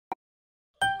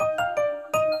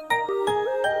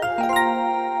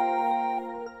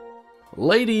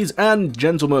Ladies and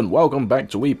gentlemen, welcome back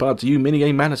to We Part 2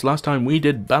 Minigame Madness. Last time we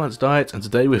did balanced diets, and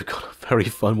today we've got a very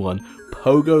fun one.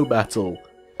 Pogo battle.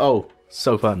 Oh,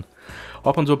 so fun.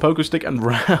 Hop onto a pogo stick and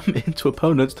ram into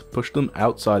opponents to push them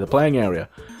outside the playing area.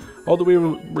 Hold the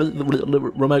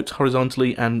Wii remote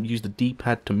horizontally and use the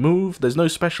D-pad to move. There's no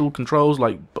special controls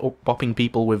like bopping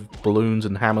people with balloons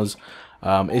and hammers.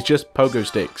 It's just pogo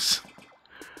sticks.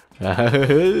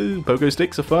 Pogo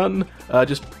sticks are fun.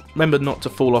 Just remember not to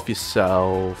fall off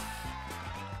yourself.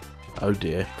 Oh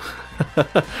dear.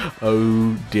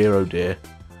 Oh dear, oh dear.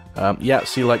 Yeah,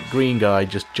 see, like, green guy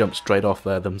just jumped straight off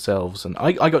there themselves, and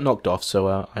I got knocked off,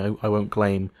 so I won't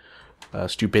claim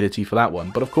stupidity for that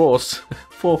one. But of course,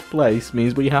 4th place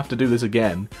means we have to do this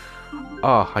again.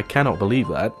 Ah, I cannot believe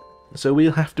that. So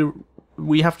we have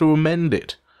to amend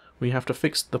it. We have to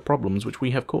fix the problems which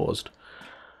we have caused.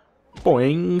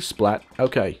 Boing, splat.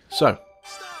 Okay, so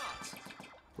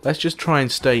let's just try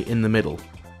and stay in the middle.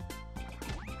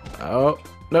 Oh,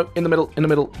 no, in the middle, in the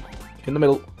middle, in the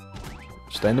middle.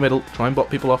 Stay in the middle, try and bop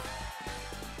people off.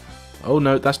 Oh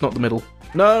no, that's not the middle.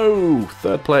 No!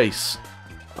 3rd place.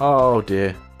 Oh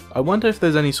dear. I wonder if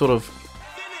there's any sort of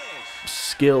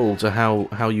skill to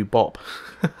how you bop.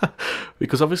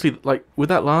 Because obviously, like, with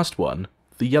that last one,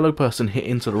 the yellow person hit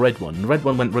into the red one. The red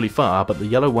one went really far, but the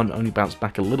yellow one only bounced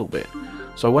back a little bit.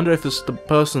 So I wonder if it's the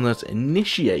person that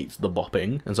initiates the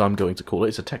bopping, as I'm going to call it.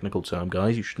 It's a technical term,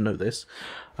 guys, you should know this.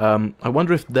 I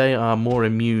wonder if they are more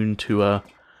immune to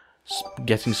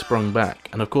getting sprung back.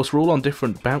 And of course, we're all on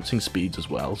different bouncing speeds as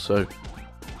well, so...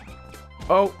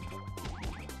 Oh!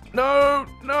 No!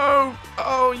 No!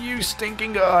 Oh, you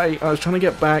stinking guy! I was trying to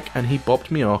get back, and he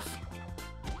bopped me off.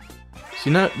 See,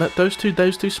 now those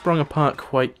two sprung apart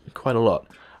quite a lot.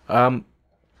 I'm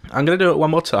gonna do it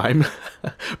one more time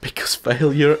because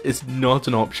failure is not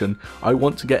an option. I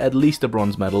want to get at least a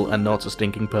bronze medal and not a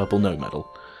stinking purple no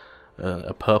medal.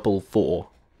 A purple 4.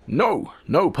 No,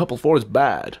 no, purple 4 is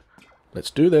bad.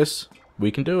 Let's do this. We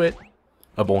can do it.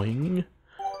 A boing.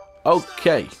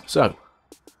 Okay, so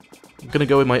I'm gonna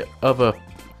go with my other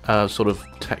sort of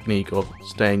technique of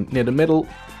staying near the middle.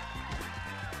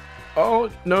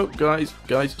 Oh, no, guys,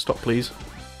 stop, please.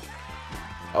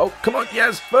 Oh, come on,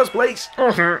 yes, 1st place!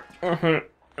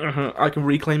 I can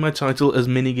reclaim my title as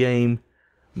Minigame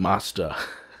Master.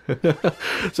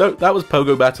 So, that was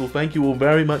Pogo Battle. Thank you all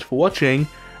very much for watching.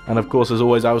 And of course, as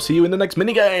always, I will see you in the next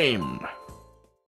minigame!